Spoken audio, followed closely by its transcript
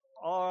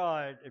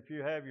if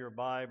you have your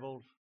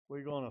Bibles,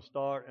 we're going to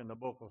start in the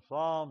book of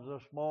Psalms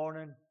this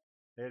morning.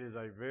 It is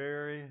a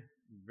very,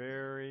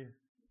 very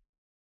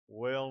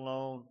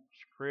well-known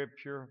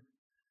scripture.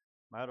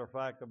 Matter of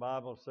fact, the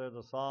Bible says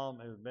the Psalm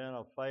has been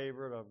a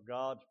favorite of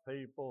God's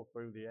people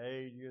through the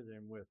ages,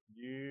 and with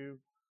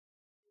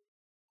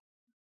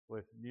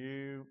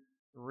new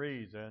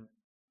reason.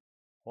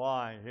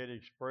 Why? It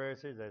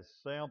expresses as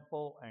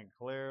simple and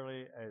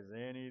clearly as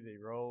any the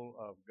role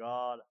of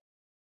God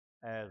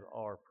as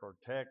our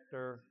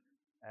protector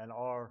and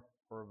our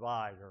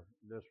provider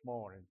this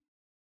morning.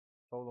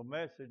 So the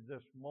message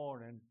this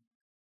morning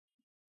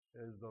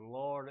is the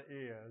Lord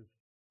is,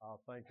 I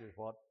think is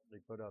what they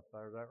put up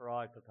there. Is that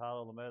right? The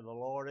title of the message, the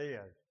Lord is.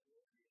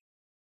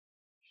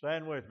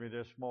 Stand with me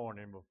this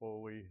morning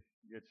before we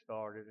get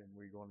started, and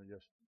we're going to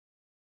just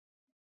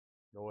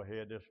go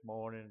ahead this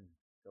morning and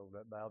go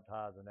that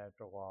baptizing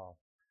after a while.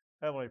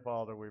 Heavenly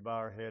Father, we bow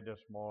our head this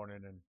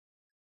morning, and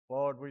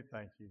Lord, we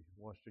thank you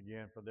once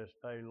again for this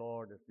day,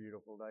 Lord, this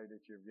beautiful day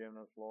that you've given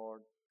us,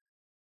 Lord.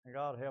 And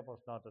God, help us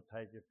not to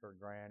take it for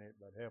granted,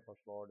 but help us,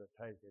 Lord, to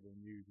take it and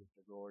use it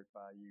to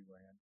glorify you,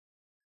 man.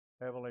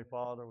 Heavenly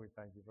Father, we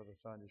thank you for the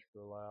Sunday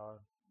school hour.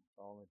 It's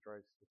only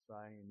trace to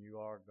sing, and you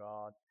are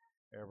God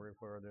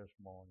everywhere this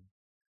morning.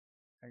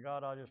 And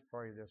God, I just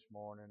pray this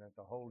morning that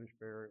the Holy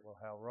Spirit will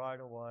have right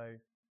away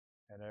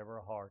in every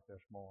heart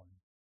this morning.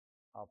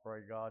 I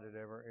pray, God, that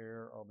every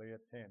ear will be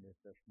attentive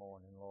this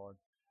morning, Lord,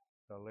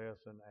 to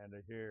listen and to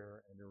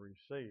hear and to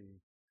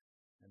receive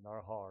in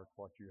their heart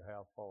what you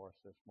have for us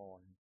this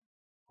morning.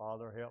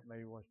 Father, help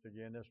me once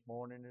again this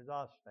morning as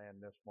I stand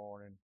this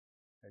morning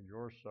as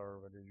your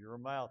servant, as your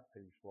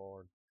mouthpiece,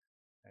 Lord.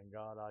 And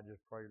God, I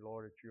just pray,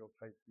 Lord, that you'll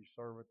take your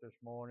servant this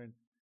morning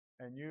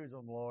and use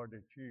them, Lord,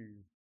 that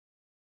you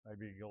may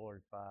be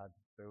glorified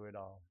through it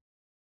all.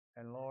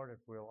 And Lord,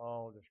 if we'll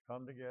all just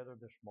come together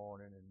this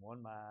morning in one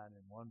mind,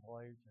 in one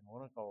place, in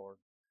one accord,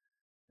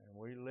 and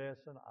we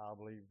listen, I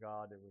believe,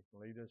 God, that we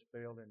can leave this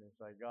building and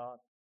say, God,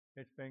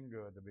 it's been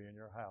good to be in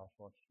your house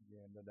once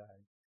again today.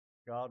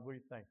 God, we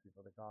thank you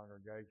for the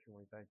congregation.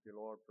 We thank you,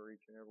 Lord, for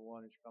each and every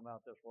one who's come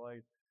out this way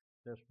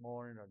this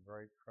morning, a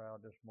great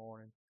crowd this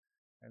morning.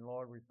 And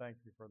Lord, we thank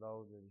you for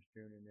those that is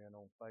tuning in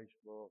on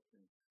Facebook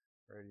and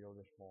radio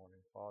this morning.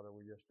 Father,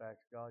 we just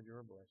ask, God,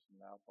 your blessing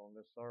now upon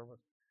this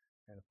service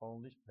and upon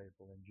these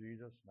people in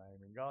Jesus'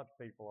 name. And God's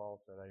people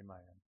all said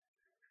amen.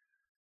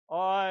 All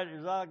right,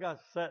 as I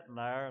got sitting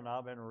there, and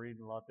I've been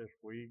reading a lot this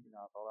week, and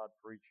I thought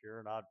I'd preach here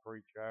and I'd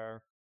preach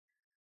there.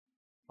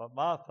 But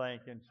my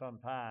thinking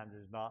sometimes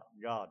is not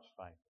God's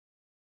thinking.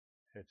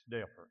 It's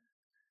different.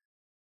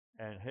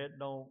 And it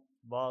don't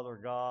bother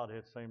God,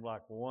 it seems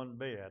like one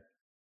bit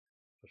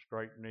to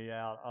straighten me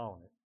out on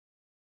it.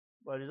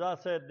 But as I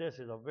said, this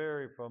is a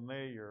very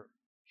familiar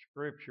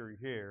scripture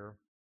here.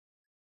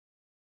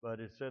 But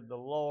it said, the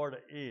Lord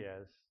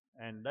is.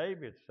 And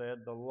David said,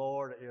 the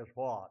Lord is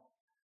what?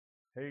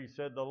 He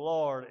said, the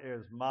Lord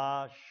is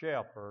my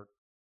shepherd,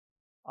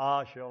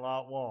 I shall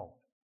not want.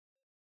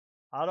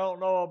 I don't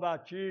know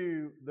about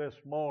you this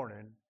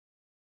morning,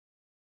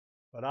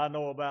 but I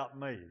know about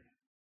me.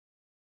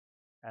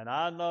 And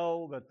I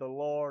know that the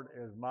Lord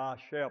is my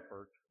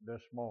shepherd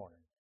this morning.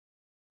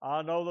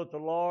 I know that the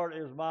Lord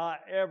is my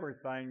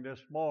everything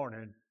this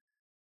morning.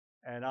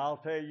 And I'll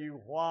tell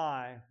you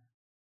why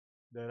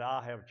that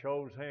I have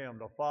chose him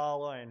to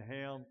follow and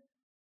him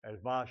as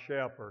my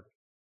shepherd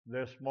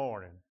this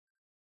morning.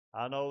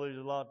 I know there's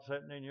a lot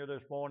sitting in here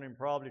this morning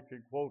probably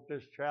could quote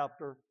this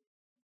chapter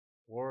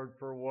word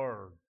for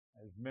word,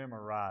 as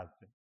memorized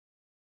it.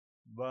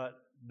 But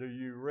do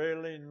you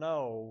really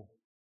know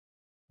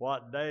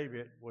what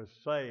David was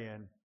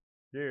saying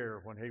here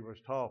when he was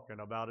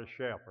talking about a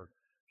shepherd?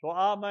 So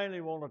I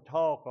mainly want to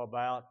talk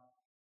about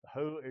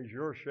who is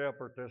your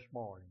shepherd this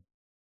morning.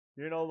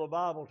 You know, the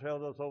Bible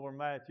tells us over in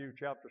Matthew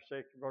chapter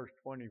 6, verse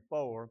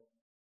 24,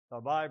 the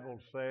Bible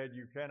said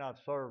you cannot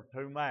serve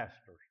two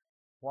masters.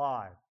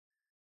 Why?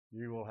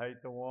 You will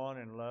hate the one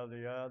and love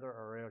the other,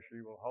 or else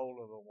you will hold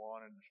of the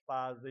one and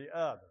despise the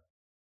other.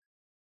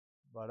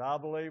 But I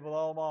believe with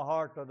all my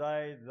heart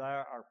today,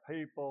 there are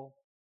people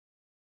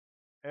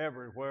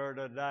everywhere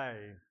today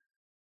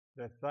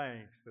that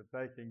thinks that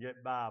they can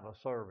get by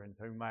serving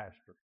two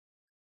masters.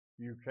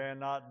 You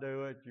cannot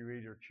do it. You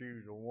either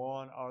choose the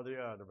one or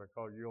the other,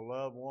 because you'll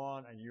love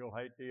one and you'll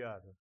hate the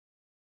other.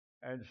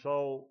 And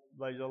so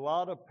there's a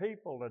lot of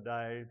people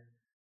today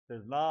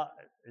that's not,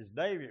 as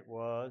David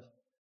was,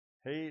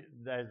 he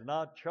has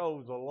not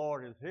chosen the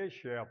Lord as his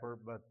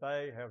shepherd, but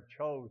they have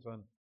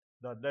chosen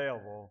the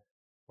devil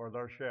for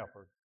their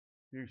shepherd.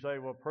 You say,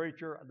 well,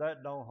 preacher,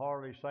 that don't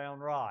hardly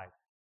sound right.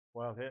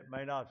 Well, it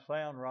may not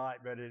sound right,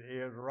 but it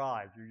is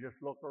right. You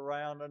just look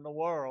around in the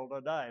world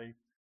today,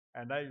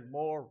 and there's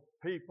more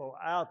people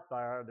out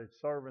there that's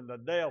serving the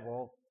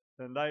devil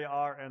than they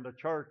are in the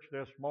church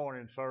this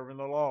morning serving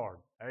the Lord.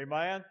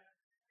 Amen?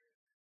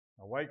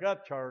 Now wake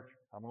up, church.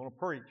 I'm going to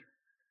preach.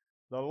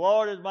 The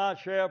Lord is my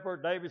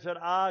shepherd. David said,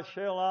 I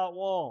shall not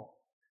want.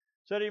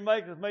 Said, he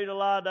maketh me to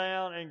lie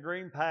down in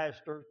green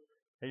pastures.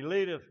 He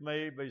leadeth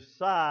me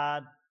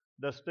beside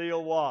the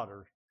still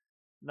waters.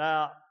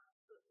 Now,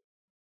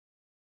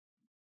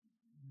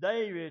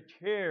 David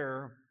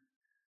here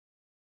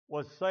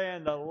was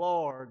saying the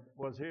Lord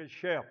was his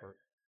shepherd.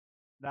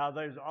 Now,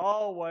 there's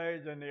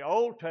always in the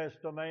Old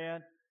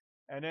Testament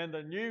and in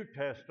the New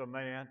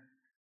Testament,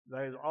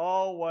 there's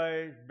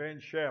always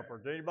been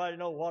shepherds. Anybody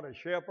know what a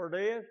shepherd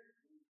is?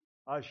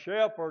 A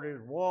shepherd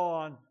is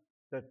one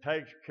that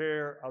takes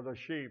care of the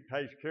sheep,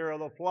 takes care of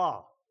the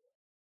flock.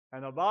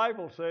 And the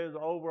Bible says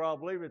over, I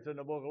believe it's in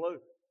the book of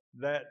Luke,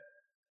 that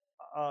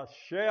a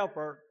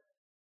shepherd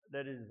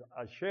that is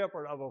a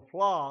shepherd of a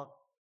flock,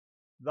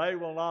 they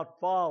will not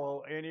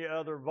follow any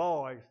other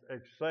voice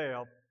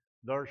except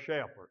their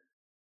shepherd.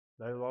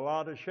 There's a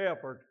lot of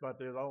shepherds, but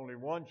there's only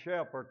one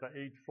shepherd to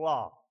each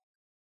flock.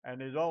 And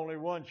there's only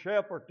one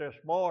shepherd this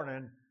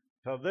morning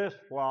to this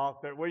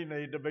flock that we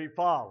need to be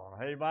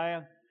following.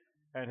 Amen?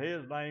 And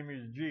his name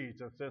is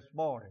Jesus this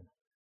morning.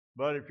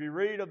 But if you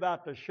read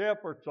about the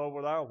shepherds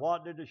over there,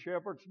 what did the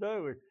shepherds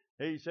do?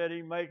 He said,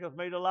 He maketh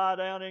me to lie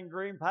down in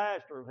green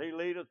pastures. He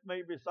leadeth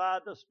me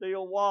beside the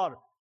still water.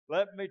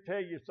 Let me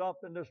tell you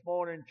something this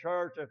morning,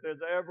 church. If there's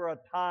ever a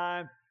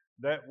time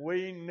that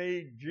we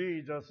need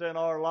Jesus in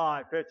our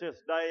life, it's this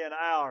day and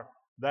hour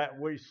that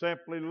we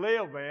simply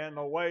live in,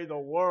 the way the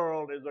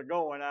world is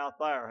going out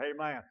there.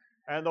 Amen.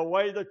 And the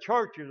way the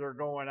churches are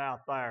going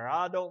out there.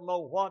 I don't know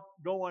what's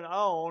going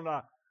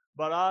on,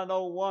 but I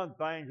know one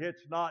thing,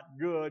 it's not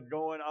good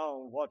going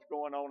on, what's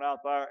going on out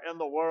there in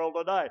the world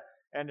today.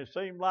 And it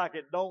seems like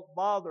it don't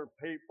bother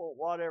people,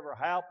 whatever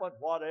happens,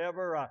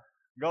 whatever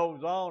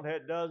goes on,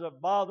 it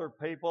doesn't bother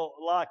people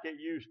like it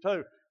used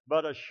to.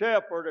 But a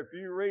shepherd, if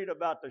you read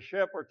about the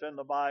shepherds in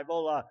the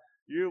Bible,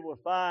 you will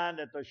find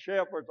that the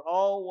shepherds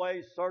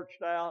always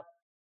searched out,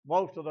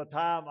 most of the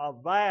time, a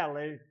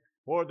valley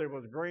where there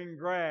was green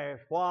grass.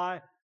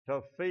 Why?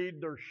 To feed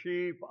their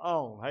sheep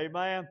on.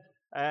 Amen?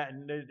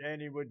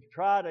 And he would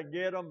try to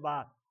get them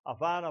by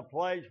find a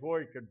place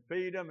where he could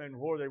feed them and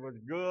where there was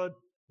good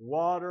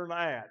water and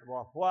at.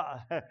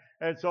 Well,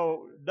 and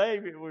so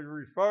David was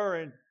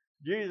referring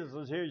Jesus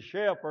as his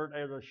shepherd,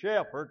 as a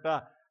shepherd.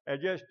 And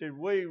just as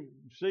we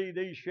see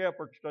these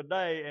shepherds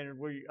today and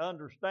we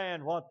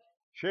understand what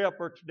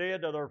shepherds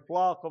did to their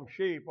flock of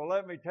sheep. Well,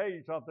 let me tell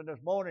you something this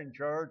morning,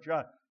 church.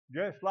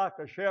 Just like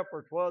the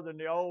shepherds was in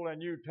the Old and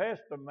New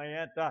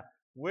Testament,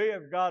 we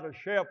have got a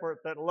shepherd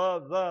that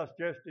loves us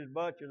just as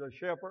much as a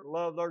shepherd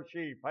loves their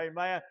sheep.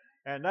 Amen.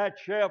 And that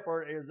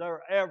shepherd is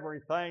their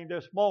everything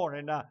this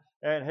morning.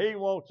 And he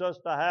wants us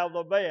to have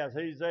the best.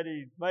 He said,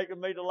 He's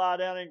making me to lie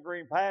down in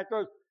green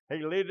pastures.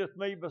 He leadeth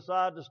me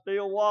beside the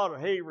still water.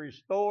 He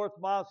restoreth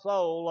my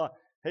soul.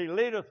 He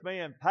leadeth me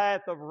in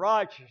path of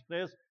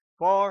righteousness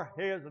for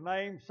His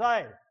name's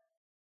sake.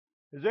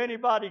 Has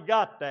anybody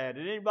got that?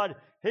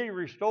 He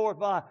restoreth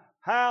my...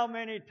 How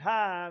many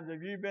times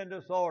have you been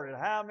disordered?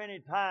 How many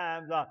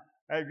times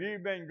have you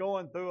been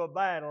going through a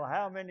battle?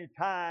 How many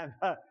times...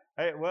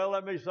 well,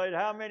 let me say,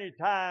 how many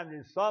times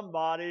has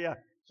somebody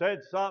said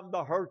something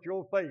to hurt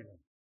your feelings?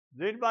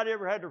 Has anybody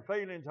ever had their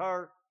feelings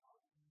hurt?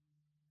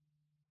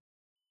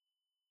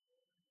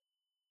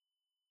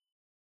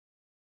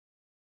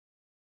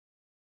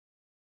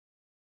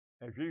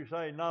 If you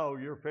say no,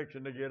 you're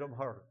fixing to get them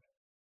hurt.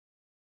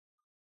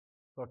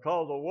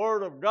 Because the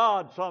Word of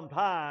God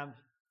sometimes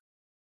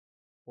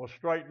will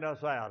straighten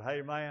us out.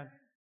 Amen.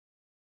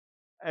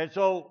 And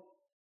so,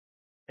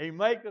 He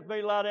maketh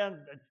me lie down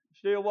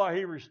still water.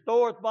 He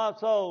restoreth my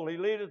soul. He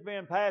leadeth me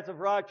in paths of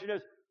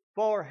righteousness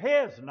for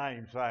His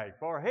name's sake.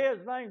 For His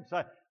name's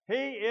sake.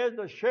 He is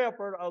the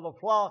shepherd of the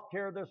flock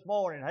here this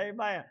morning.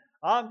 Amen.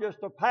 I'm just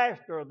a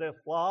pastor of this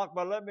flock,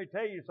 but let me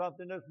tell you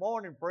something this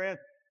morning, friend.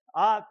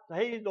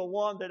 He's the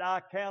one that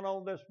I count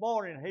on this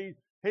morning.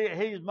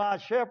 He's my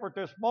shepherd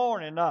this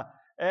morning.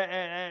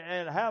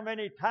 And how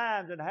many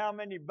times and how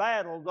many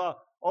battles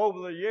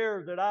over the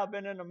years that I've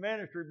been in the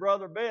ministry,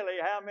 Brother Billy,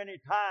 how many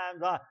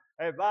times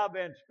have I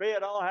been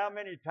spit on? How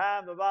many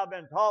times have I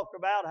been talked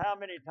about? How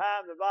many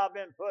times have I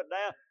been put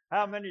down?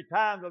 How many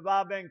times have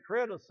I been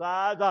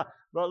criticized?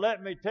 But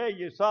let me tell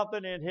you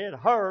something, and it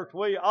hurts.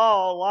 We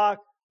all like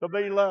to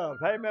be loved.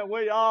 Amen.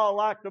 We all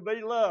like to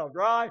be loved,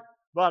 right?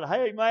 But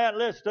hey, man,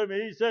 listen to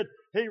me. He said,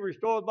 He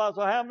restores my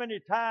soul. How many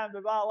times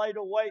have I laid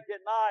awake at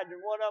night? And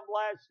one of them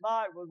last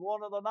night was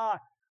one of the night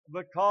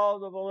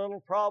because of a little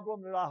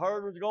problem that I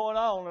heard was going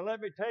on. And let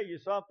me tell you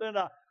something.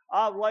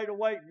 I've laid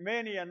awake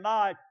many a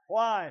night.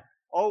 Why?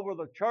 Over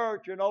the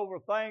church and over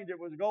things that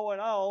was going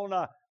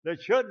on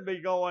that shouldn't be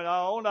going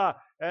on.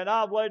 And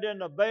I've laid in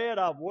the bed.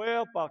 I've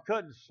wept. I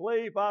couldn't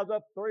sleep. I was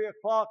up 3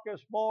 o'clock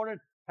this morning.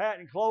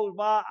 Hadn't closed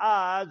my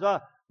eyes.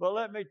 But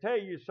let me tell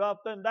you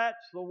something,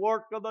 that's the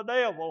work of the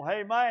devil.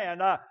 Amen.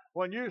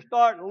 When you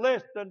start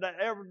listening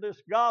to this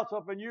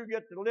gossip and you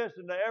get to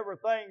listen to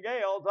everything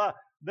else,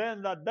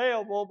 then the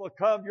devil will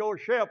become your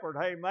shepherd.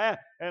 Amen.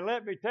 And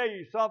let me tell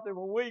you something,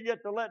 when we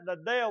get to let the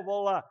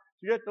devil,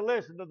 get to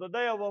listen to the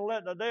devil and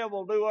let the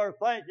devil do our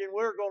thinking,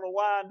 we're going to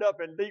wind up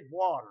in deep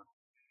water.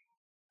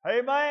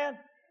 Amen.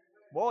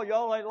 Boy,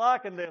 y'all ain't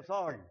liking this,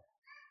 are you?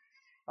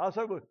 I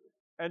said,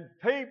 And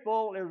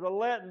people is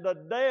letting the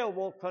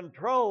devil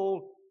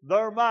control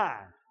their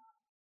mind.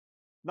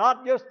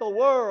 Not just the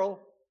world,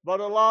 but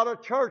a lot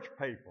of church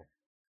people.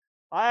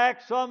 I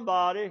asked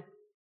somebody,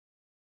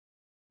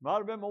 might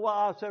have been my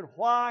wife, I said,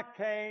 why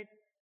can't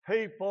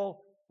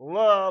people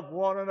love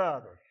one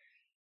another?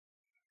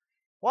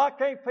 Why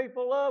can't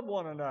people love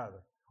one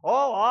another?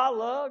 Oh, I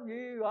love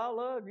you, I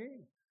love you.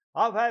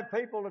 I've had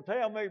people to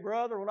tell me,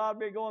 brother, when I've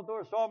been going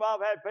through a storm,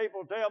 I've had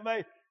people tell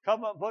me,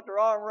 come up and put their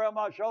arm around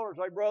my shoulder and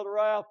say, Brother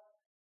Ralph,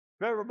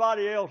 if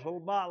everybody else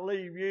might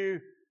leave you,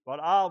 but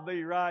I'll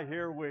be right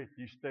here with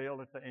you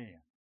still at the end.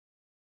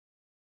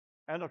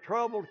 And the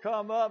troubles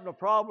come up, and the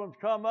problems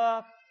come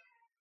up.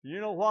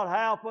 You know what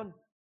happened?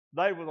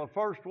 They were the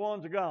first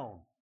ones gone.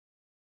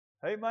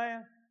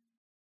 Amen?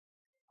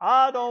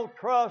 I don't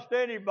trust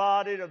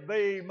anybody to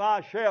be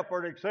my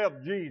shepherd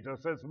except Jesus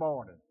this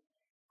morning.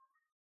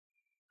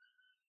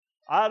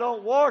 I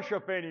don't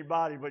worship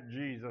anybody but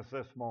Jesus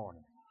this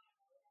morning.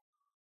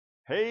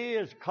 He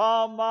has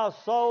calmed my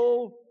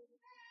soul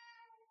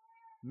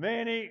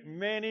many,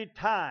 many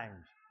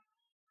times.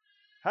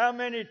 How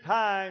many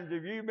times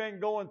have you been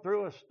going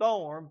through a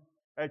storm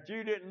that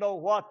you didn't know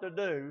what to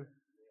do,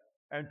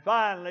 and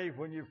finally,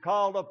 when you've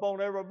called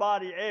upon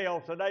everybody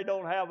else and they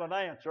don't have an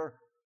answer,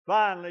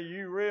 finally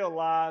you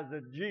realize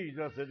that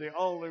Jesus is the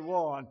only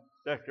one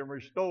that can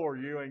restore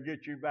you and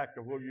get you back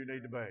to where you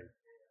need to be.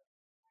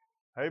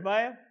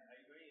 Amen?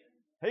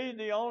 He's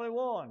the only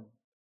one.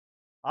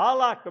 I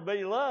like to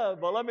be loved,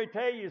 but let me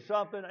tell you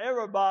something,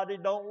 everybody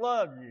don't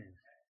love you.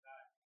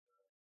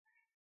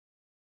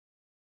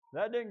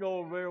 That didn't go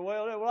over very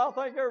well. Well,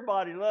 I think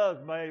everybody loves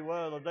me.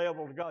 Well, the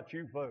devil's got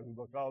you fooled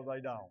because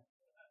they don't.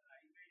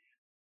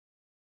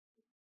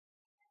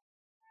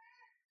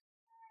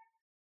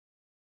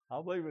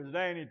 I believe it was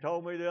Danny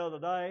told me the other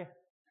day.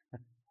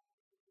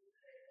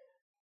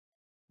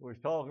 We was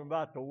talking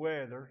about the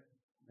weather,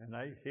 and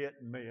they hit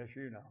and miss,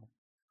 you know.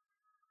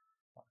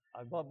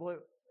 If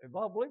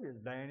I believe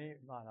it's Danny, it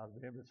might not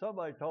have been, but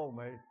somebody told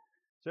me,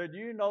 said,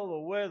 you know the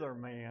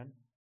weatherman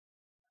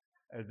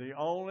is the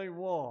only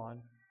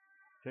one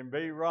can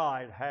be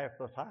right half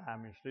the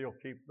time and still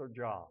keep their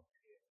job.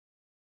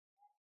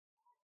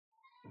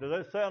 Does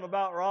that sound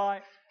about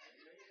right?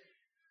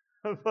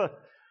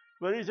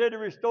 But he said, he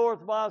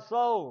restoreth my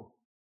soul.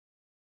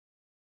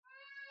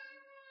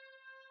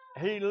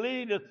 He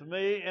leadeth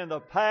me in the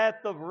path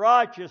of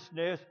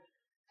righteousness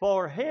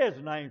for his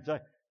name's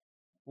sake.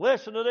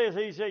 Listen to this.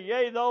 He said,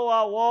 yea, though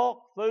I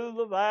walk through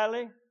the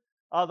valley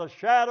of the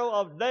shadow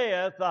of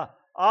death,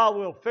 I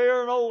will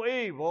fear no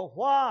evil.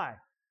 Why?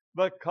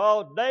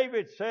 Because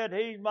David said,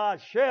 he's my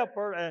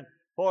shepherd, and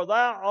for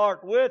thou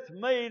art with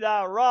me,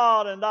 thy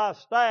rod and thy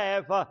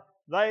staff,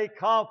 they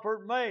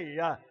comfort me.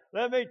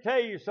 Let me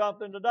tell you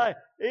something today.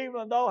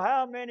 Even though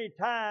how many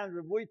times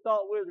have we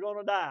thought we was going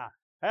to die?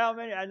 How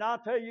many? And I'll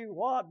tell you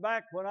what,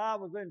 back when I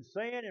was in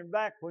sin and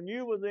back when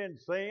you was in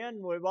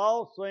sin, we've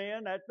all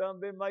sinned. That's done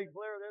been made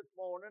clear this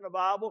morning. The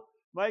Bible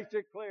makes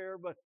it clear.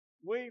 But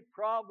we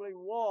probably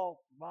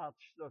walked by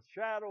the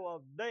shadow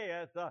of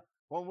death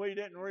when we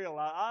didn't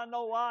realize. I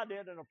know I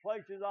did in the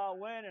places I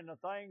went and the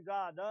things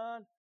I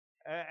done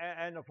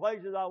and the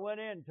places I went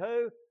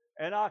into.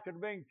 And I could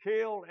have been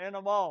killed in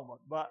a moment.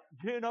 But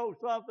you know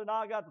something?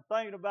 I got to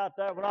thinking about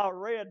that when I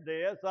read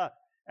this.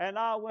 And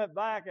I went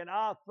back and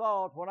I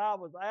thought when I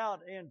was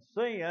out in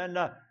sin,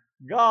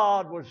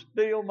 God was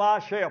still my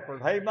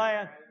shepherd.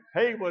 Amen.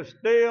 He was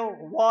still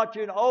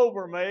watching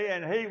over me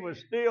and He was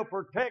still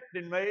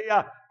protecting me.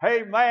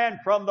 Amen.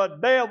 From the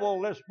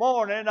devil this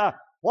morning.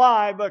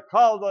 Why?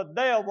 Because the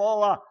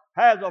devil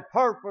has a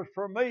purpose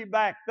for me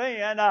back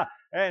then.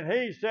 And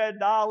he said,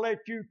 I'll let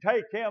you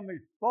take him as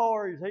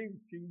far as he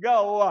can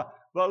go.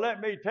 But let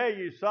me tell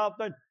you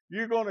something.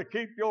 You're going to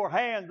keep your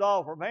hands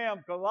off from him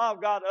because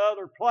I've got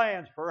other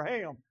plans for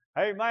him.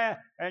 Amen.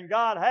 And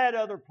God had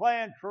other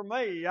plans for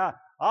me. I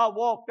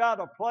walked out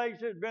of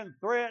places, been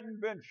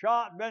threatened, been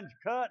shot, been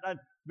cut, and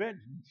been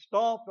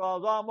stomped. I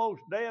was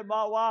almost dead.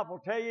 My wife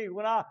will tell you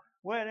when I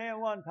went in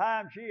one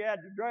time, she had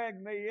to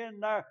drag me in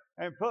there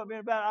and put me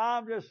in bed.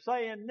 I'm just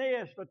saying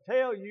this to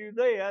tell you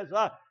this.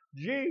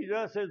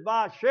 Jesus is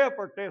my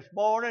shepherd this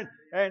morning,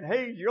 and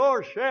He's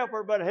your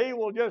shepherd, but He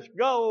will just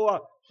go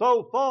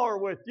so far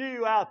with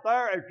you out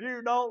there if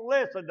you don't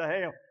listen to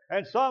Him.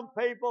 And some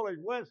people have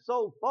went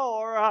so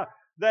far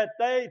that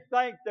they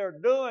think they're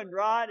doing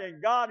right,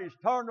 and God has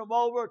turned them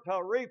over to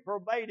a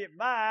reprobated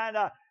mind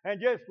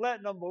and just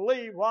letting them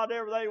believe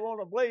whatever they want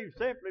to believe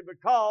simply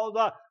because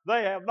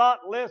they have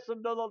not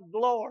listened to the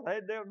Lord.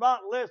 They have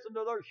not listened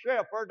to their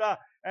shepherd,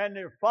 and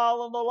they're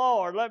following the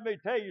Lord. Let me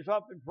tell you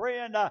something,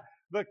 friend.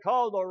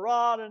 Because the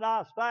rod and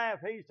thy staff,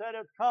 He said,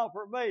 it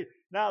comfort me.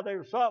 Now,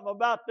 there's something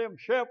about them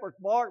shepherds,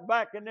 Mark,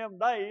 back in them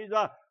days.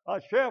 A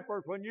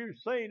shepherd, when you've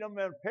seen them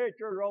in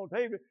pictures on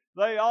TV,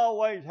 they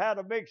always had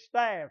a big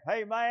staff.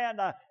 Hey, man,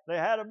 they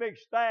had a big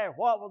staff.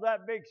 What was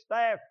that big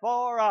staff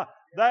for?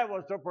 That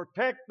was to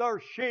protect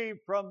their sheep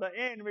from the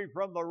enemy,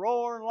 from the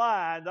roaring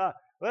lion.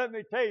 Let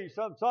me tell you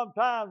something.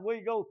 Sometimes we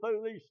go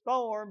through these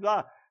storms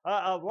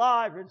of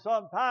life, and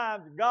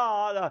sometimes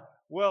God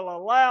will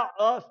allow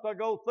us to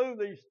go through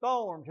these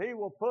storms. He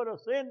will put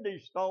us in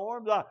these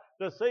storms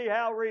to see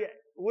how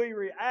we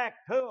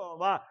react to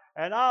them.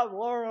 And I've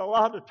learned a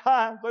lot of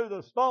times through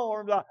the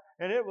storms,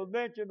 and it was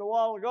mentioned a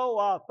while ago,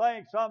 I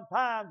think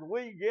sometimes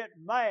we get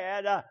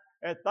mad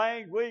at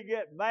things. We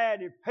get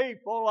mad at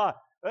people.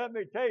 Let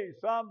me tell you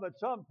something, but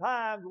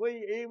sometimes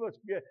we even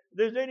get...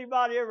 Does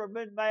anybody ever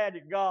been mad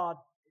at God?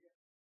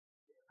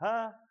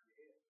 Huh?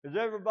 Has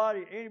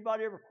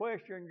anybody ever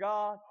questioned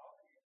God?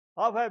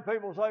 I've had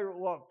people say,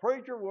 well,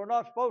 preacher, we're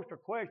not supposed to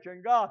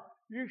question God.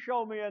 You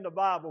show me in the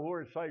Bible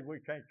where it says we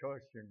can't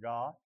question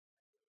God.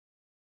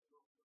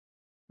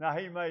 Now,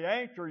 He may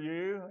answer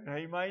you, and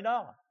He may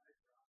not.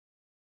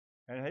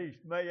 And He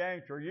may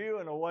answer you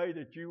in a way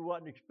that you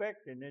wasn't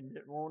expecting and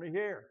didn't want to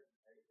hear.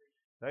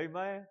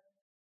 Amen?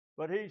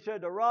 But He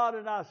said, the rod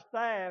and thy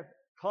staff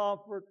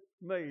comfort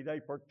me. They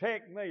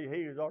protect me.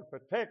 He is our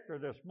protector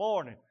this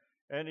morning.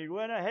 And He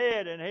went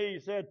ahead and He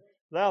said,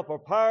 thou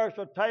preparest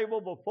a table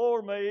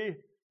before me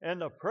in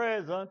the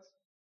presence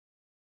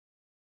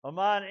of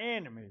mine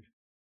enemies.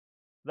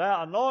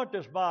 Thou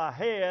anointest my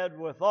head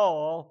with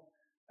oil,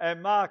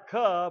 and my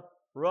cup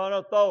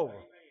runneth over.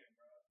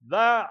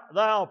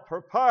 Thou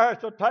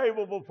preparest a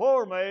table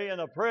before me in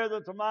the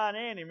presence of mine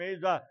enemies,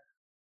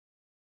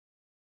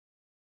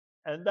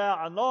 and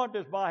thou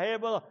anointest my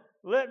head. Well,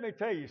 let me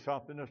tell you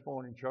something this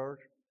morning, church.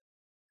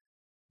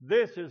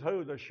 This is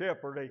who the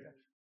shepherd is.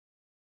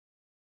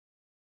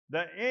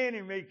 The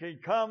enemy can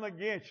come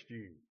against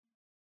you.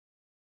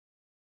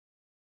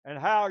 And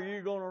how are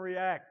you going to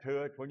react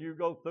to it when you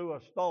go through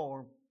a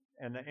storm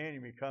and the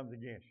enemy comes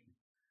against you?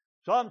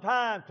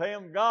 Sometimes,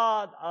 Tim,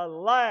 God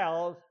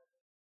allows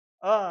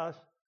us,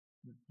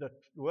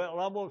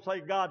 I'm going to say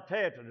God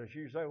tempted us.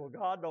 You say, well,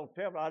 God don't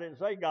tempt us. I didn't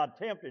say God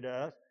tempted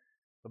us.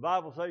 The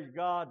Bible says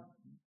God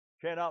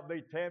cannot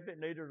be tempted,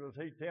 neither does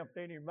He tempt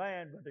any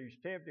man, but He's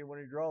tempted when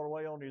He draws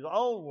away on His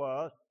own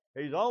lust,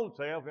 His own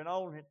self, and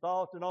own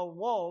thoughts and own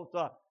wants,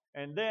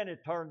 and then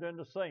it turns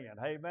into sin.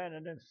 Amen.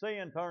 And then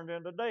sin turns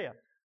into death.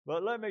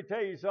 But let me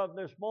tell you something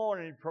this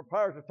morning. He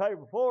prepares a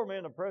table for me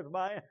in the presence of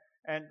my...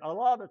 And a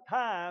lot of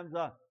times,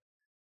 now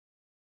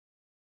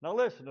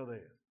listen to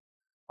this.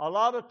 A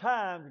lot of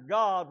times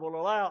God will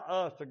allow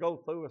us to go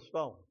through a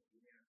storm.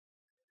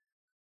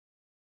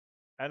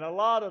 And a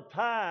lot of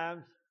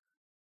times,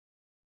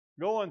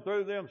 going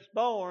through them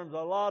storms, a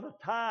lot of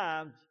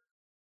times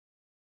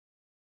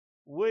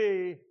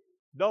we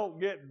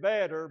don't get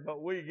better,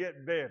 but we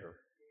get bitter.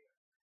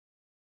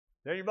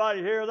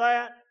 Anybody hear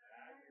that?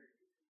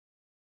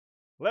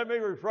 Let me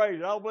rephrase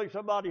it. I don't believe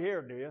somebody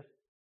heard this.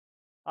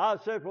 I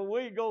said, when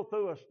we go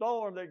through a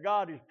storm that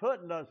God is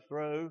putting us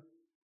through,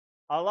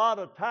 a lot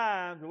of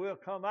times we'll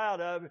come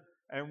out of it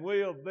and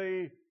we'll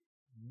be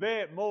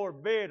more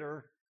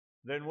bitter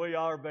than we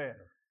are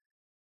better.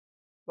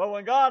 But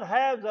when God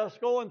has us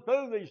going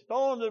through these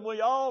storms, and we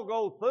all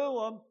go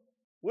through them,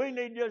 we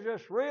need to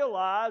just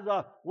realize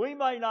we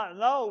may not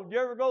know. Did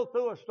you ever go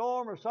through a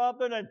storm or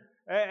something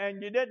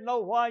and you didn't know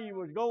why you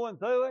was going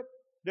through it?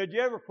 Did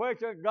you ever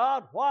question,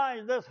 God, why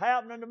is this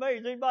happening to me?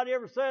 Has anybody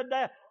ever said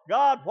that?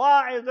 God,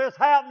 why is this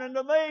happening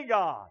to me,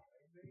 God?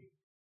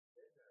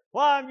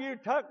 Why have you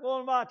took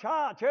one of my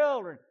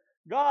children?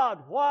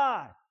 God,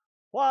 why?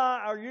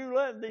 Why are you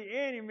letting the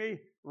enemy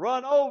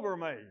run over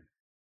me?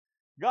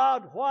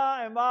 God,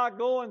 why am I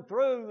going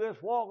through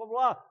this walk of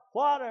life?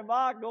 Why am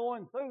I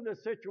going through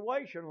this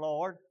situation,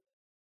 Lord?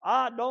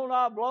 Don't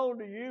I belong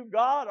to you,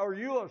 God? Are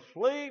you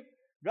asleep?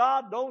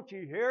 God, don't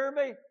you hear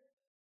me?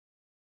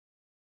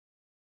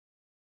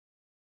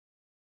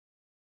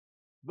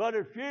 But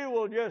if you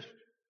will just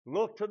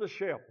look to the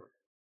shepherd,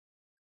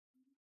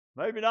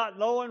 maybe not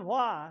knowing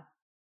why,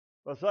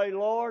 but say,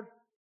 Lord,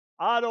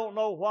 I don't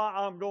know why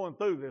I'm going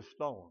through this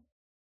storm.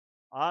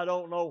 I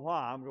don't know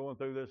why I'm going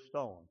through this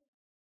storm.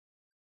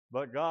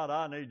 But God,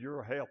 I need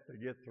your help to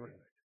get through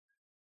it.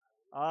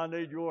 I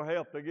need your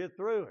help to get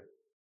through it.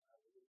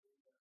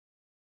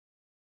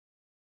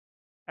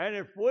 And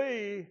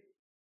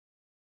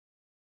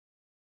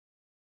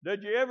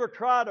did you ever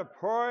try to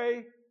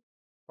pray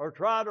or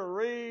try to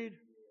read?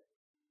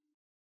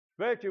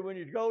 Especially when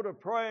you go to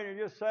pray and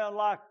it just sounds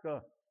like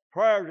the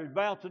prayers is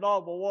bouncing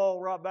off the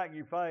wall right back in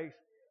your face.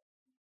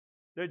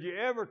 Did you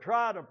ever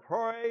try to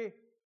pray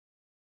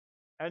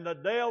and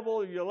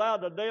you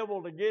allowed the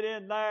devil to get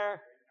in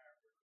there?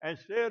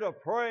 Instead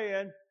of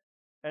praying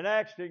and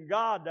asking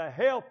God to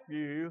help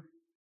you,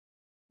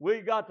 we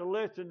got to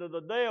listen to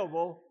the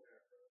devil,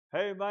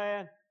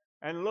 amen,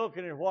 and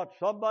looking at what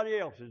somebody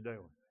else is doing.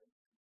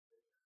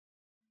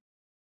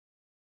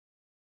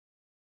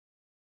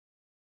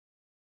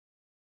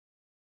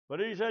 But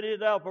He said,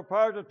 thou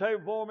preparest a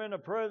table for me in the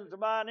presence of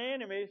mine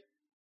enemies.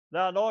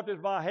 Thou anointest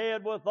my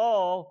head with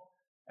oil,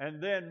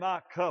 and then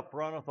my cup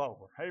runneth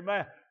over.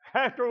 Amen.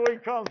 After we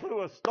come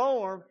through a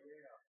storm,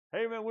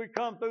 amen, we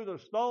come through the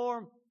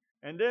storm,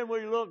 and then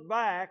we look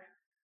back,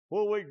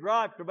 well, we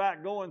griped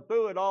about going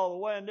through it all the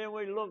way, and then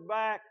we look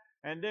back,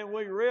 And then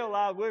we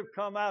realize we've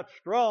come out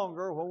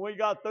stronger when we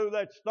got through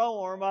that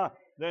storm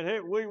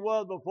than we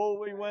was before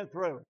we went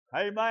through.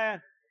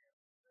 Amen.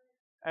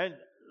 And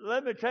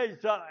let me tell you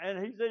something.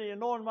 And he said, he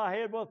anointed my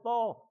head with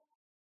oil.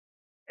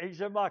 He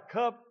said, my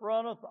cup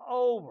runneth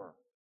over.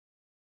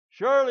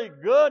 Surely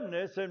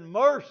goodness and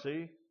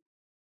mercy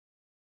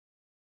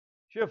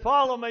shall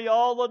follow me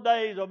all the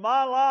days of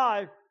my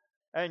life.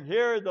 And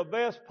here is the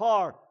best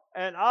part.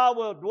 And I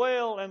will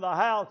dwell in the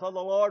house of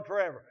the Lord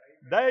forever.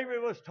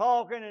 David was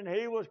talking and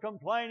he was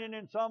complaining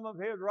in some of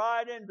his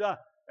writings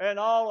and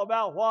all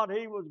about what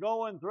he was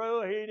going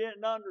through. He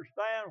didn't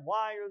understand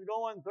why he was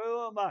going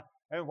through them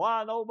and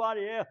why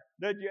nobody else.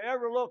 Did you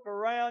ever look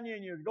around you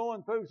and you're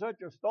going through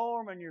such a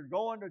storm and you're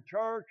going to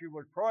church, you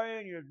were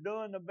praying, you're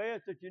doing the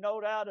best that you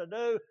know how to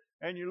do,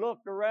 and you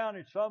looked around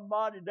at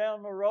somebody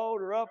down the road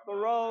or up the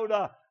road,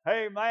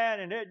 hey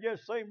man, and it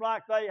just seemed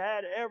like they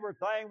had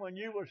everything when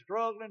you were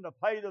struggling to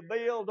pay the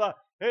bills.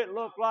 It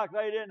looked like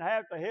they didn't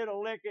have to hit a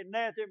lick at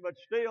nothing, but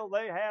still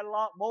they had a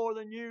lot more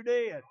than you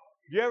did.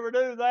 Did you ever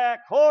do that?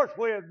 Of course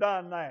we have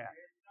done that.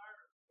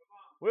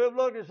 We'll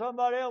look at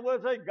somebody else,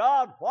 we'll say,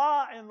 God,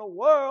 why in the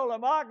world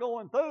am I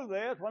going through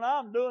this when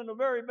I'm doing the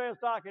very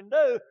best I can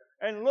do?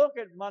 And look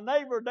at my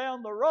neighbor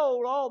down the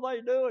road, all they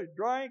do is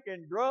drink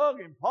and drug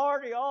and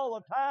party all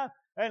the time.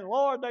 And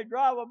Lord, they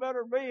drive a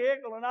better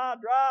vehicle than I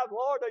drive.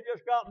 Lord, they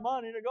just got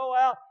money to go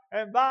out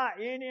and buy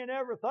any and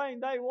everything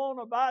they want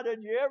to buy.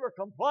 Did you ever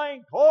complain?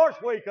 Of course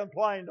we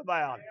complained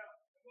about it.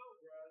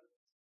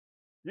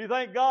 You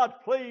think God's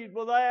pleased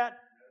with that?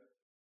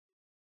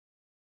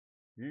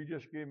 You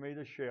just give me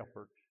the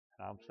shepherd,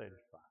 and I'm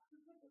satisfied.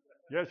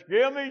 Just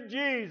give me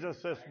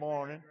Jesus this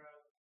morning,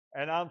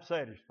 and I'm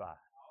satisfied.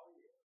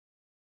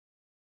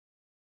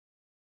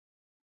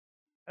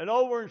 And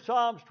over in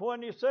Psalms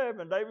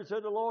 27, David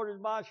said, the Lord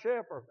is my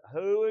shepherd.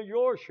 Who is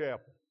your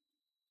shepherd?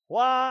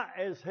 Why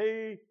is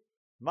he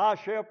my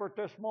shepherd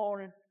this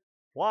morning?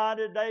 Why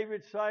did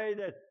David say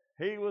that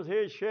he was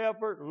his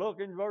shepherd?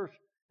 Look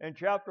in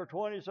chapter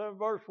 27,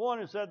 verse 1,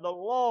 it said, the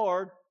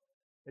Lord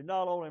is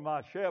not only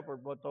my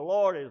shepherd, but the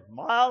Lord is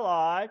my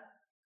light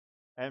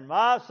and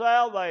my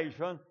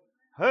salvation.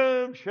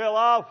 Whom shall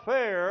I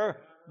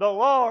fear? The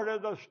Lord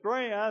is the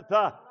strength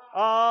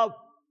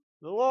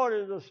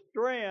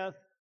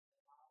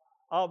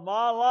of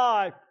my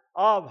life.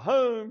 Of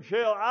whom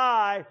shall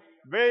I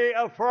be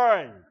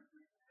afraid?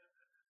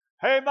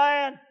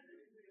 Amen.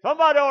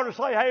 Somebody ought to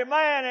say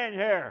amen in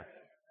here.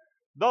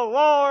 The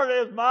Lord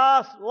is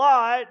my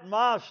light,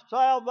 my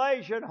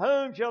salvation.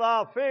 Whom shall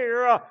I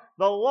fear?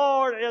 The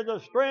Lord is the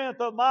strength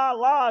of my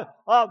life.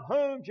 Of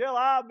whom shall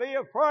I be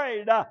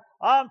afraid?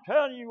 I'm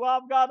telling you,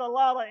 I've got a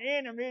lot of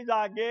enemies,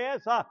 I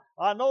guess.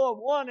 I know of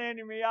one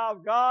enemy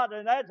I've got,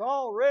 and that's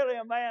all really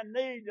a man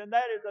needs, and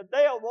that is the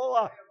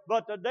devil.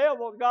 But the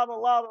devil's got a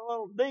lot of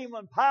little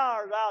demon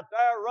powers out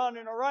there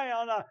running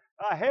around,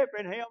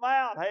 helping him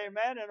out,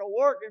 amen, and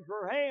working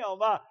for him.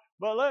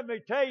 But let me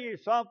tell you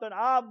something.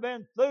 I've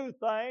been through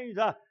things.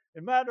 As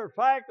a matter of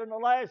fact, in the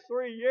last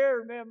 3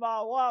 years, me and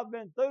my wife have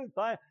been through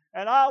things,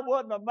 and I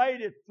wouldn't have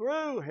made it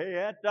through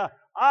it.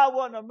 I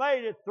wouldn't have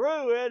made it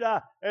through it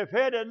if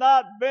it had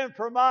not been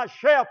for my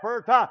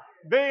shepherd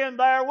being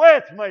there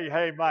with me.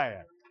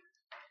 Amen.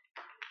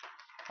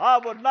 I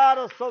would not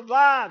have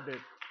survived it.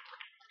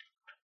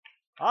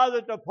 I was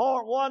at the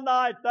point one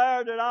night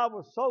there that I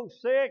was so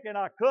sick and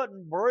I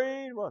couldn't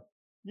breathe with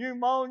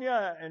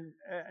pneumonia and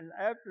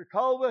after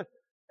COVID.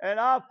 And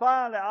I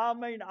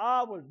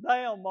was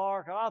down,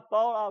 Mark. I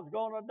thought I was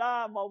going to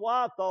die. My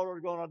wife thought I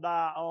was going to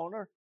die on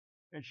her.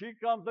 And she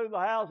come through the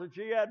house and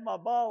she had my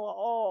bottle of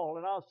oil,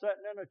 and I was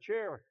sitting in a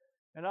chair.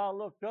 And I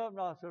looked up and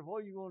I said,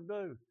 what are you going to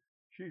do?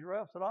 She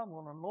said, I'm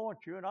going to anoint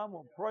you and I'm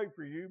going to pray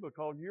for you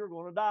because you're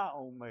going to die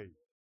on me.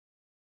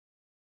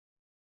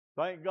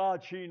 Thank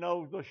God she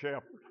knows the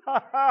shepherd.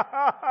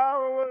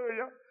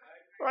 Hallelujah.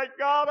 Thank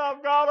God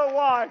I've got a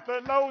wife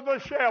that knows the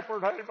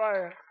shepherd.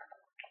 Amen.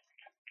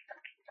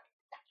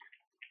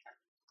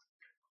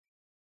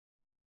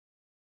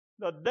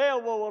 The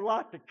devil would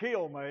like to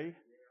kill me.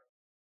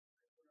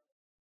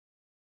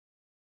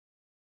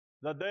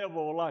 The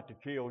devil would like to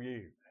kill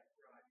you.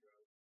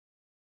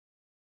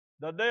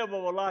 The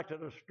devil would like to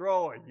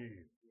destroy you.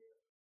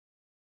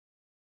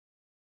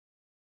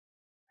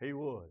 He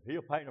would.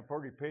 He'll paint a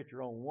pretty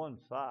picture on one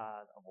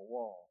side of a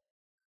wall.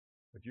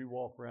 But you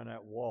walk around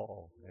that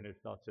wall and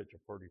it's not such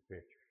a pretty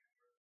picture.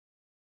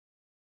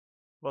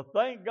 But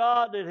thank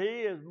God that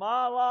He is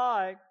my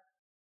light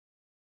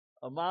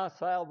of my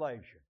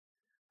salvation.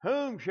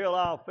 Whom shall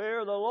I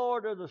fear? The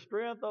Lord is the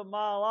strength of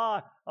my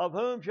life. Of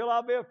whom shall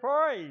I be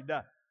afraid?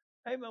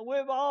 Amen.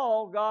 We've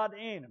all got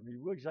enemies.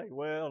 We say,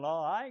 well, no,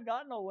 I ain't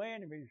got no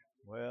enemies.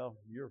 Well,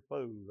 you're a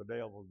fool. The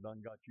devil's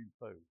done got you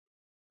fooled.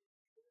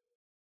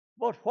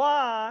 But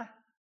why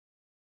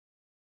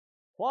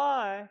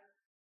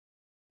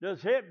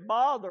does it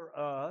bother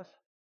us?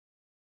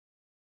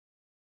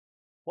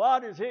 Why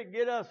does it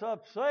get us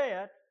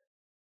upset?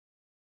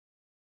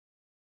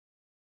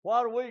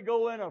 Why do we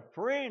go in a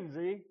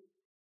frenzy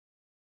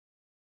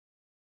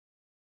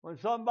When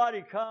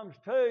somebody comes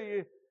to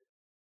you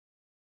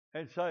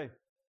and say,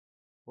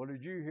 well,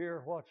 did you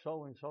hear what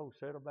so-and-so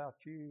said about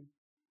you?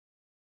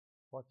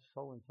 What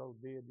so-and-so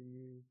did to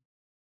you?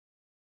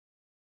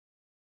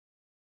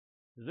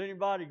 Does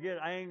anybody get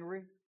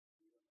angry?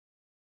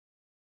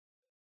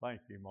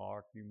 Thank you,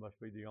 Mark. You must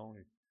be the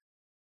only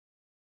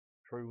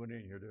true one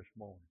in here this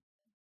morning.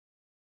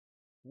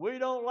 We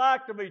don't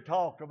like to be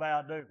talked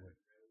about, do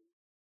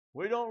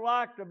we? We don't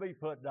like to be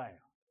put down.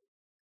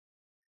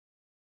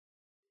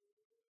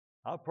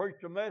 I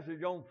preached a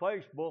message on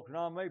Facebook, and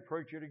I may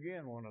preach it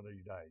again one of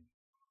these days.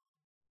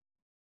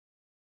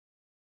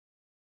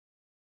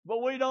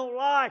 But we don't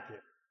like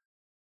it.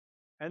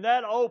 And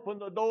that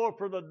opened the door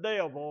for the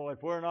devil,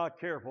 if we're not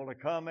careful, to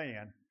come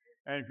in.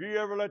 And if you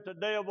ever let the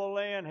devil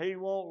in, he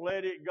won't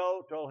let it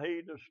go till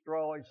he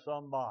destroys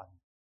somebody.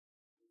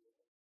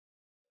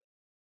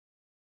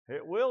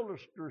 It will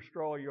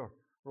destroy your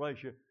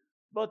relationship.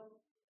 But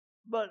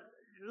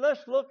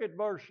let's look at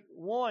verse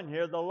 1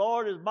 here. The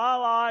Lord is my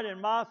light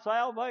and my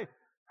salvation.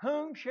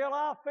 Whom shall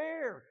I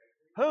fear?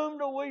 Whom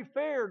do we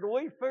fear? Do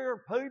we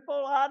fear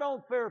people? I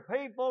don't fear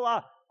people.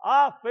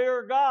 I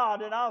fear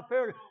God, and I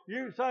fear.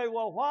 You say,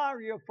 well, why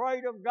are you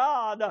afraid of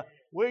God?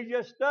 We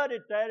just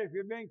studied that. If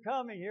you've been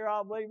coming here,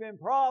 I believe in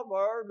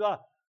Proverbs,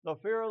 the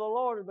fear of the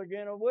Lord is the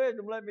beginning of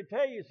wisdom. Let me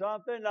tell you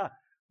something.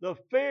 The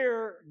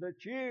fear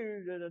that's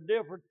used in a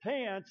different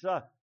tense,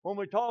 when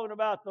we're talking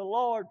about the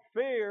Lord's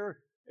fear,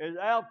 is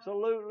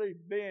absolutely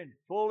being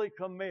fully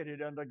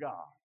committed unto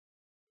God.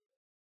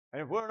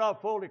 And if we're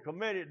not fully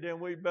committed,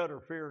 then we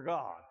better fear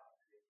God.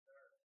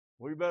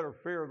 We better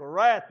fear the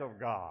wrath of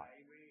God.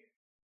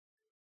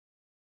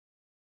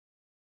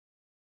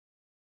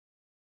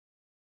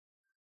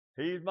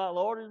 He's my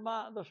Lord, is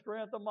the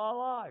strength of my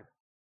life.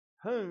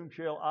 Whom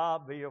shall I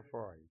be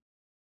afraid?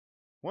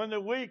 When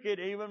the wicked,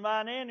 even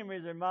mine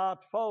enemies and my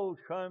foes,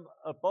 come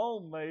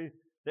upon me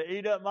to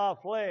eat up my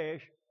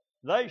flesh,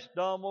 they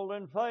stumbled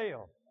and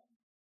fell.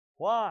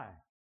 Why?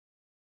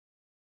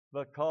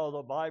 Because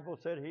the Bible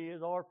said He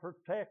is our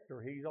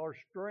protector. He's our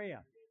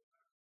strength.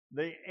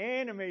 The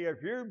enemy, if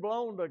you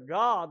belong to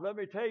God, let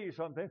me tell you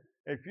something.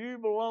 If you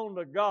belong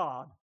to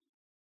God,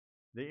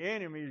 the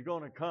enemy is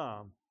going to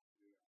come.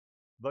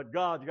 But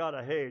God's got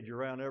a hedge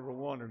around every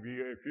one of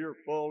you if you're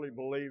fully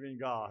believing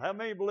God. How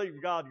many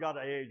believe God's got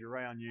a hedge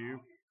around you?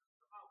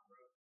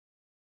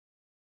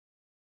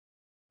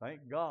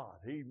 Thank God.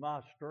 He's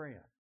my strength.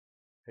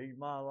 He's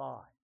my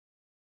life.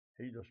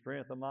 He's the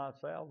strength of my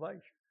salvation.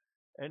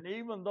 And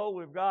even though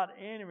we've got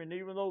enemies, and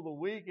even though the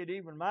wicked,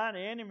 even mine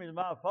enemies,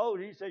 my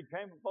foes, He said,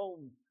 came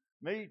upon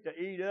me to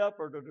eat up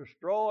or to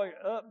destroy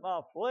up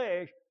my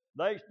flesh,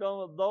 they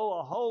stumbled. Though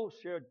a host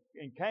should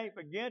encamp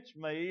against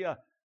me,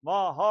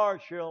 my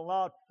heart shall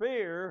not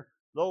fear.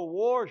 Though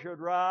war should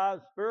rise,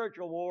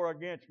 spiritual war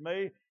against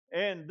me,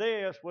 in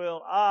this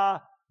will I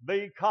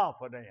be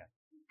confident.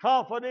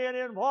 Confident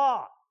in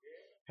what?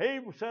 He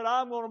said,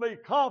 I'm going to be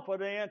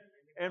confident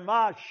in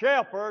my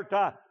shepherd,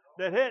 that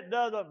it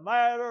doesn't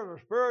matter.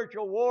 The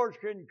spiritual wars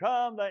can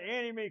come, the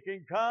enemy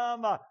can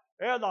come,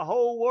 and the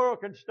whole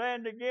world can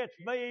stand against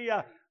me.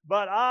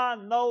 But I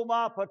know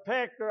my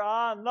protector,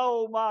 I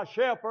know my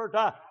shepherd,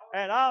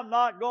 and I'm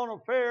not going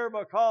to fear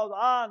because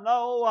I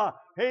know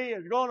He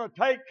is going to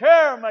take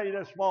care of me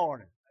this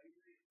morning.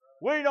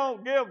 We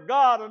don't give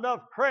God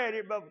enough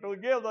credit, but we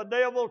give the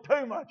devil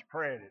too much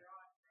credit.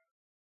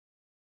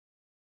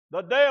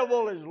 The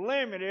devil is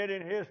limited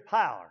in his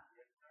power.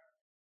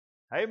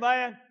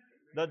 Amen?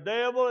 The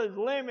devil is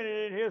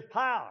limited in his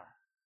power.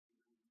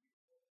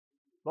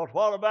 But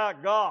what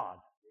about God?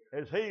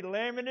 Is He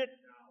limited?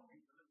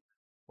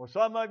 Well,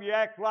 some of you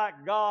act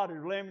like God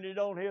is limited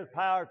on His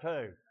power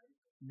too.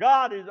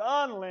 God is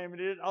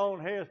unlimited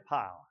on His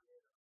power.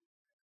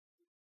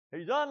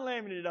 He's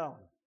unlimited on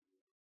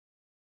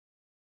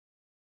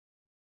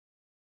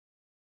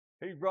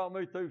it. He's brought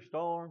me through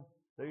storms.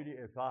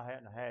 If I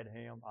hadn't had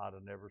Him, I'd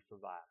have never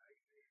survived.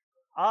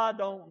 I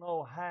don't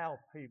know how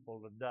people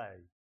today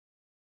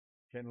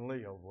can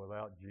live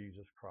without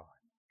Jesus Christ.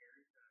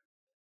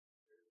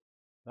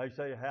 They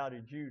say, how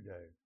did you do?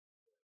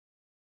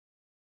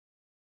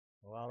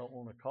 Well, I don't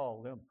want to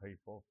call them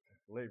people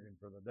living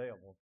for the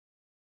devil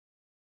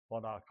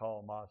what I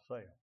call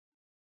myself.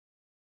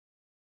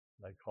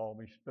 They call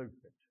me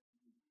stupid.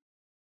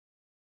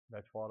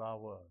 That's what I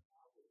was.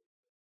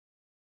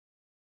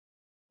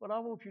 But I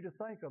want you to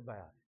think about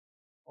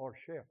it, or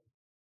shepherd.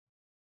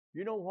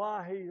 You know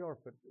why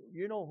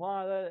you know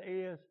why that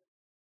is?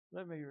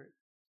 Let me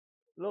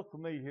look at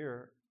me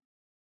here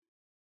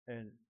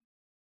and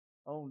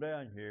on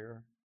down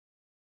here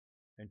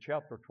in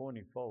chapter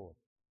 24.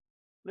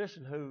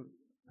 Listen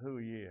who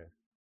He is.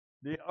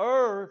 The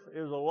earth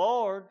is the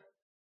Lord's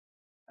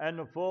and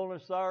the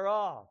fullness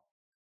thereof,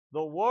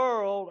 the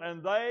world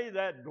and they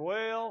that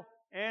dwell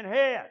in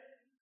it.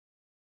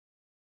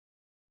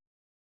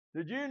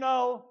 Did you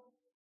know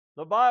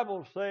the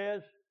Bible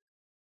says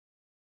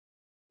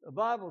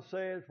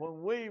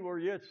when we were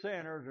yet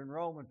sinners in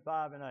Romans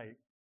 5 and 8,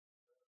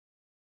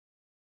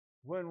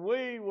 when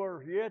we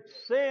were yet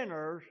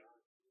sinners,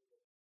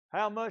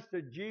 How much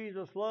did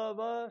Jesus love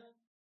us?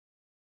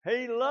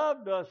 He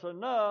loved us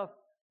enough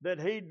that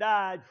He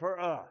died for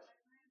us.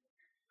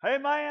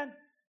 Amen?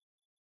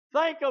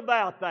 Think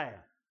about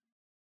that.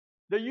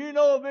 Do you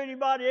know if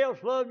anybody else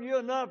loved you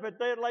enough that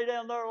they'd lay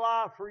down their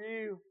life for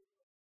you?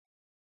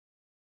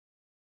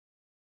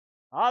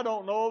 I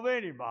don't know of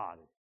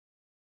anybody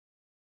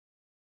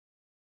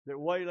that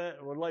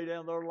would lay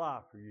down their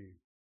life for you.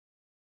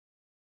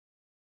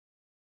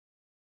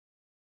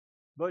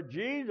 But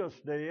Jesus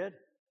did.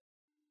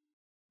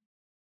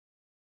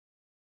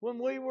 When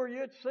we were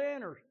yet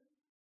sinners,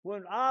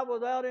 when I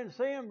was out in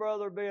sin,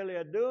 Brother Billy,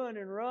 doing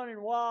and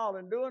running wild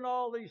and doing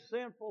all these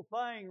sinful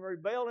things,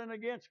 rebelling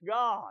against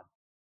God,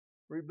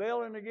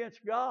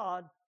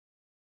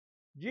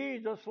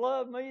 Jesus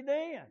loved me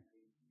then.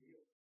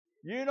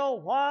 You know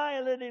why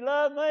did He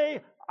love me?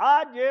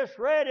 I just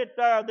read it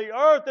there. The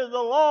earth is the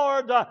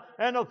Lord's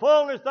and the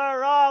fullness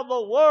thereof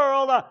the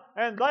world,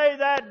 and they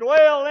that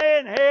dwell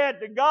in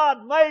it.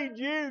 God made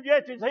you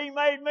just as He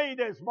made me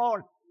this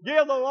morning.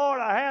 Give the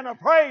Lord a hand of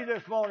praise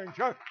this morning,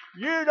 church.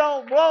 You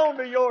don't belong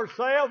to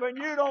yourself, and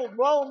you don't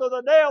belong to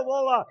the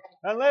devil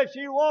unless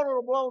you want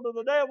to belong to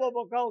the devil,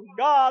 because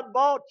God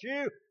bought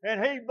you,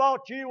 and He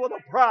bought you with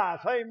a price.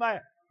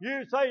 Amen.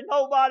 You say,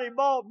 nobody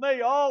bought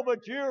me. Oh,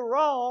 but you're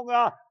wrong.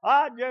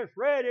 I just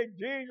read it.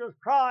 Jesus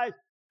Christ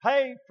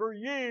paid for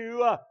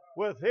you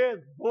with His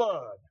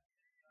blood.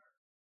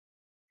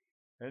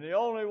 And the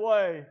only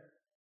way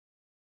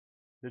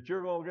that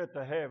you're going to get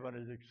to heaven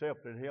is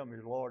accepting Him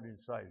as Lord and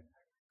Savior.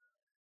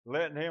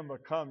 Letting Him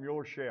become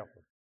your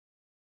shepherd.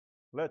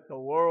 Let the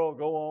world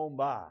go on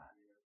by.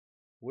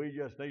 We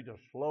just need to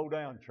slow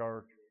down,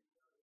 church.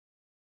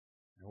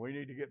 And we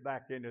need to get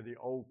back into the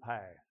old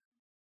path.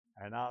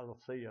 And I'll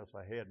see us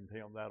heading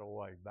Him that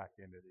way back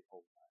into the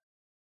old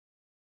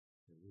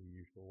path that we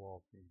used to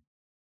walk in.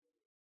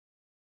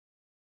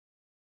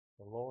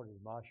 The Lord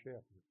is my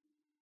shepherd.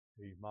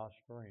 He's my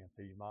strength.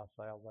 He's my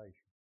salvation.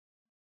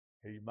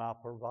 He's my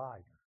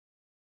provider.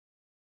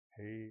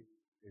 He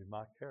is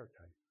my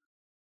caretaker.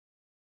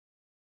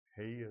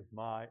 He is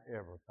my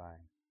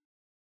everything.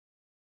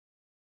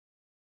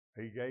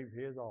 He gave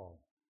His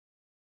all.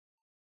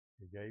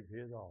 He gave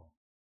His all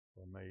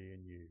for me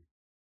and you.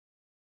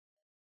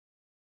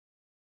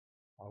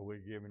 Are we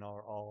giving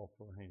our all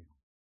for Him?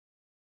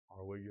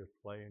 Are we just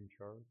playing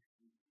church?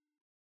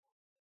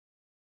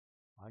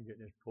 I can get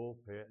in this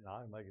pulpit and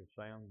I can make it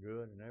sound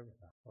good and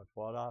everything. But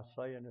what I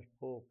say in this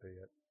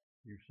pulpit,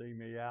 you see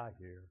me out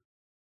here,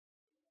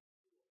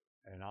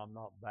 and I'm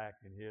not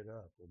backing it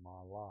up with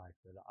my life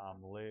that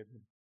I'm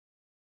living,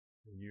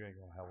 then you ain't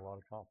going to have a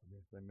lot of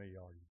confidence in me,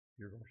 are you?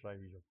 You're going to say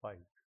he's a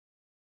fake.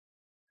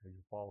 He's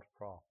a false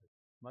prophet.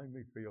 Made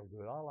me feel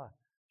good.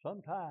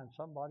 Sometimes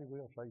somebody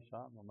will say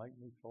something to make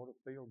me sort of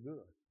feel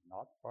good.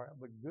 Not proud,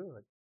 but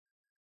good.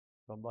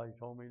 Somebody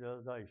told me the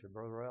other day, he said,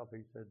 Brother Ralph,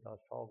 he said, I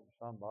was talking to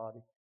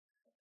somebody.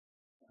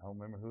 I don't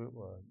remember who it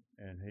was.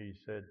 And he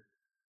said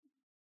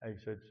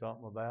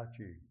something about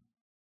you.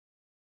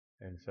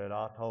 And said,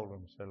 I told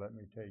him, said, let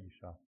me tell you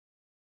something.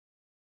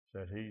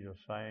 Said, he's the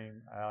same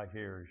out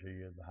here as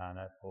he is behind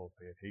that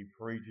pulpit. He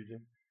preaches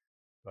it,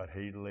 but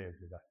he lives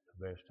it the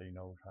best he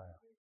knows how.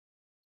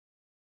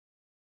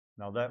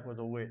 Now that was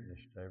a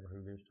witness to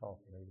who this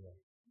talking to was.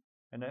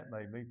 And that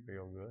made me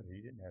feel good. He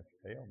didn't have to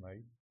tell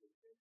me.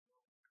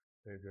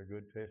 It's a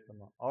good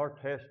testimony. Our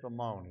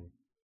testimony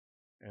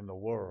in the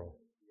world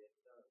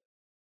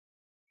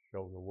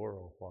shows the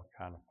world what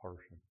kind of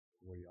person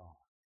we are.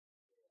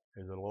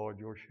 Is the Lord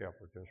your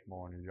shepherd this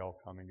morning? Y'all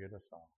come and get us all.